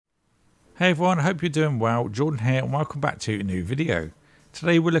Hey everyone, I hope you're doing well. Jordan here and welcome back to a new video.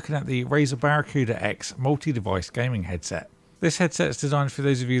 Today we're looking at the Razer Barracuda X multi-device gaming headset. This headset is designed for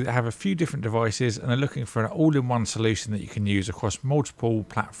those of you that have a few different devices and are looking for an all-in-one solution that you can use across multiple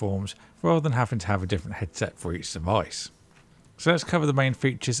platforms rather than having to have a different headset for each device. So let's cover the main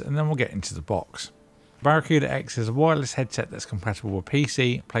features and then we'll get into the box. Barracuda X is a wireless headset that's compatible with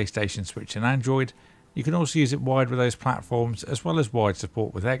PC, PlayStation, Switch and Android. You can also use it wired with those platforms as well as wide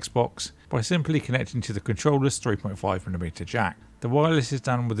support with Xbox by simply connecting to the controller's 3.5mm jack. The wireless is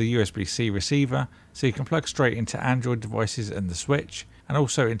done with a USB-C receiver, so you can plug straight into Android devices and the Switch, and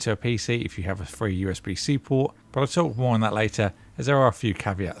also into a PC if you have a free USB-C port, but I'll talk more on that later as there are a few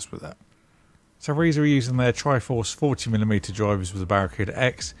caveats with it. So Razer are using their Triforce 40mm drivers with the Barracuda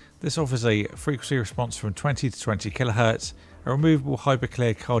X. This offers a frequency response from 20 to 20 kHz, a removable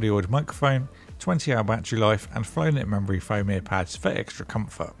hyperclear cardioid microphone, 20-hour battery life and flow-knit memory foam ear pads for extra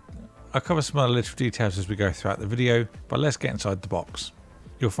comfort. I'll cover some other little details as we go throughout the video, but let's get inside the box.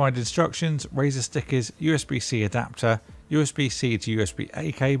 You'll find instructions, Razer stickers, USB-C adapter, USB-C to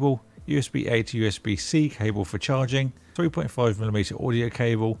USB-A cable, USB-A to USB-C cable for charging, 3.5mm audio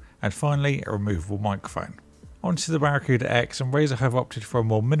cable, and finally a removable microphone. Onto the Barracuda X, and Razer have opted for a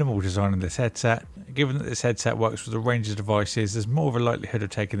more minimal design in this headset. Given that this headset works with a range of devices, there's more of a likelihood of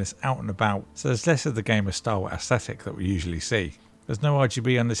taking this out and about, so there's less of the gamer style aesthetic that we usually see. There's no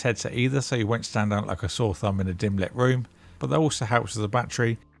RGB on this headset either, so you won't stand out like a sore thumb in a dim lit room, but that also helps with the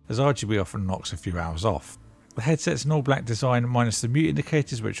battery, as RGB often knocks a few hours off. The headset's an all black design minus the mute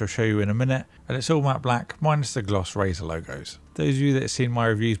indicators, which I'll show you in a minute, and it's all matte black minus the gloss Razer logos. Those of you that have seen my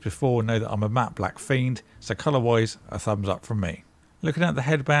reviews before know that I'm a matte black fiend, so colour wise a thumbs up from me. Looking at the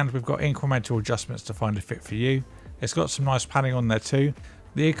headband, we've got incremental adjustments to find a fit for you. It's got some nice padding on there too.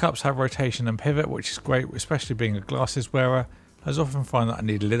 The ear cups have rotation and pivot, which is great, especially being a glasses wearer. I often find that I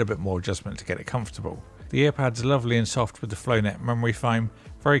need a little bit more adjustment to get it comfortable. The ear pads are lovely and soft with the flow-knit memory foam,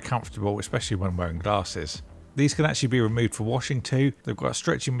 very comfortable especially when wearing glasses. These can actually be removed for washing too. They've got a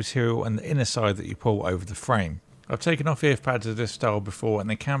stretchy material on the inner side that you pull over the frame. I've taken off ear pads of this style before and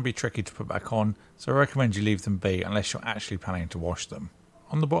they can be tricky to put back on, so I recommend you leave them be unless you're actually planning to wash them.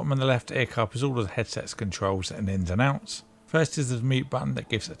 On the bottom and the left ear cup is all of the headset's controls and ins and outs. First is the mute button that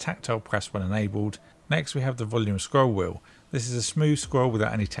gives a tactile press when enabled. Next we have the volume scroll wheel. This is a smooth scroll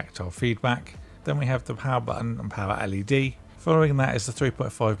without any tactile feedback. Then we have the power button and power LED. Following that is the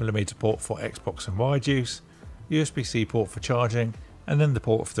 3.5mm port for Xbox and wired use, USB-C port for charging, and then the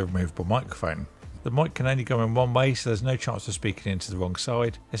port for the removable microphone. The mic can only go in one way, so there's no chance of speaking into the wrong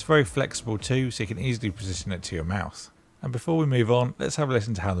side. It's very flexible too, so you can easily position it to your mouth. And before we move on, let's have a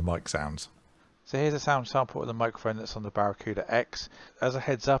listen to how the mic sounds. So here's a sound sample of the microphone that's on the Barracuda X. As a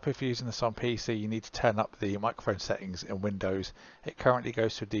heads up, if you're using this on PC, you need to turn up the microphone settings in Windows. It currently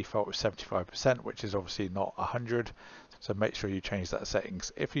goes to a default of 75%, which is obviously not 100, so make sure you change that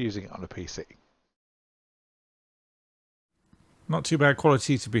settings if you're using it on a PC. Not too bad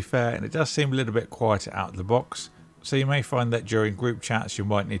quality to be fair, and it does seem a little bit quieter out of the box, so you may find that during group chats you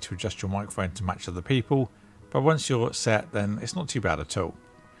might need to adjust your microphone to match other people, but once you're set then it's not too bad at all.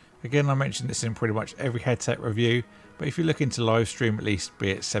 Again, I mentioned this in pretty much every headset review, but if you're looking to live stream at least,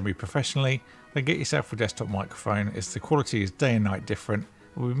 be it semi-professionally, then get yourself a desktop microphone as the quality is day and night different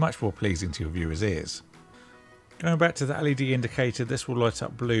and will be much more pleasing to your viewers' ears. Going back to the LED indicator, this will light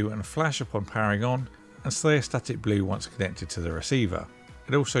up blue and flash upon powering on, and stay a static blue once connected to the receiver.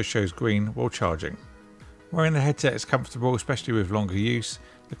 It also shows green while charging. Wearing the headset is comfortable, especially with longer use.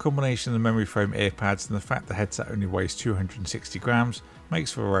 The combination of the memory foam ear pads and the fact the headset only weighs 260 grams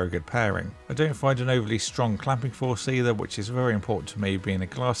makes for a very good pairing. I don't find an overly strong clamping force either, which is very important to me being a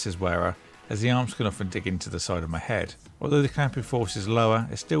glasses wearer, as the arms can often dig into the side of my head. Although the clamping force is lower,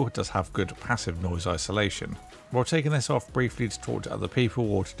 it still does have good passive noise isolation. While taking this off briefly to talk to other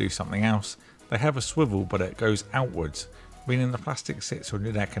people or to do something else, they have a swivel but it goes outwards, meaning the plastic sits on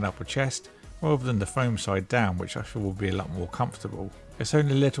your neck and upper chest rather than the foam side down, which I feel will be a lot more comfortable. It's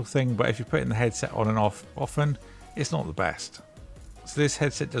only a little thing, but if you're putting the headset on and off often, it's not the best. So this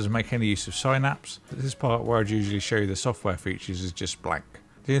headset doesn't make any use of synapse. This part where I'd usually show you the software features is just blank.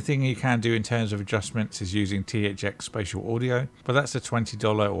 The only thing you can do in terms of adjustments is using THX spatial audio, but that's a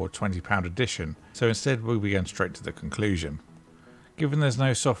 $20 or £20 edition, so instead we'll be going straight to the conclusion. Given there's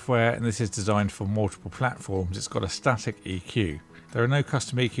no software and this is designed for multiple platforms, it's got a static EQ. There are no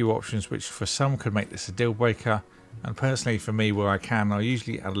custom EQ options, which for some could make this a deal breaker, and personally for me where I can, I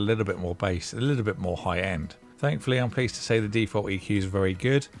usually add a little bit more bass, a little bit more high end. Thankfully I'm pleased to say the default EQ is very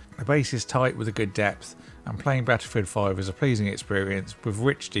good. The bass is tight with a good depth, and playing Battlefield 5 is a pleasing experience with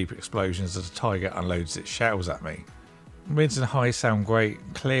rich deep explosions as a tiger unloads its shells at me. Mids and highs sound great,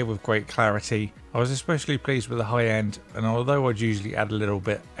 clear with great clarity. I was especially pleased with the high end, and although I'd usually add a little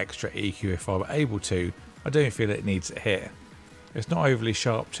bit extra EQ if I were able to, I don't feel it needs it here. It's not overly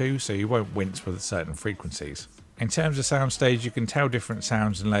sharp too, so you won't wince with certain frequencies. In terms of soundstage, you can tell different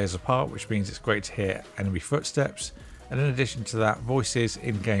sounds and layers apart, which means it's great to hear enemy footsteps, and in addition to that, voices,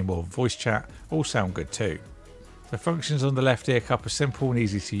 in-game or voice chat all sound good too. The functions on the left ear cup are simple and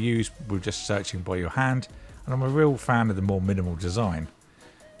easy to use with just searching by your hand, and I'm a real fan of the more minimal design.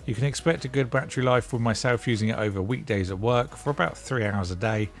 You can expect a good battery life with myself using it over weekdays at work for about 3 hours a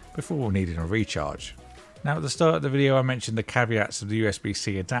day before needing a recharge. Now at the start of the video I mentioned the caveats of the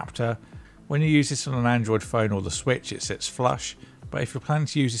USB-C adapter. When you use this on an Android phone or the Switch it sits flush, but if you're planning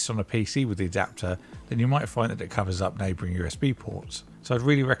to use this on a PC with the adapter then you might find that it covers up neighbouring USB ports. So I'd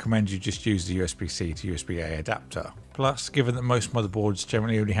really recommend you just use the USB-C to USB-A adapter. Plus, given that most motherboards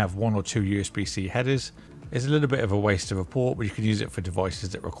generally only have 1 or 2 USB-C headers, it's a little bit of a waste of a port, but you can use it for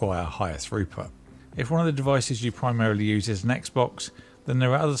devices that require higher throughput. If one of the devices you primarily use is an Xbox, then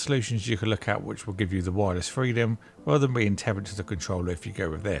there are other solutions you can look at which will give you the wireless freedom rather than being tethered to the controller if you go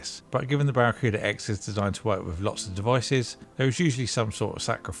with this. But given the Barracuda X is designed to work with lots of devices, there is usually some sort of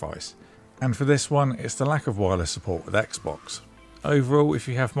sacrifice. And for this one, it's the lack of wireless support with Xbox. Overall, if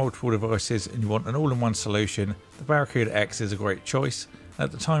you have multiple devices and you want an all-in-one solution, the Barracuda X is a great choice.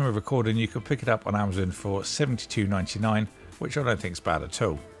 At the time of recording you could pick it up on Amazon for $72.99, which I don't think is bad at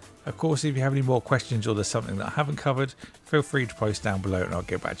all. Of course, if you have any more questions or there's something that I haven't covered, feel free to post down below and I'll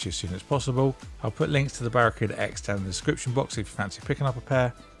get back to you as soon as possible. I'll put links to the Barracuda X down in the description box if you fancy picking up a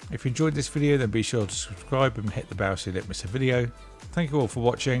pair. If you enjoyed this video then be sure to subscribe and hit the bell so you don't miss a video. Thank you all for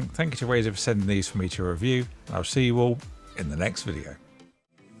watching, thank you to Razer for sending these for me to review, and I'll see you all in the next video.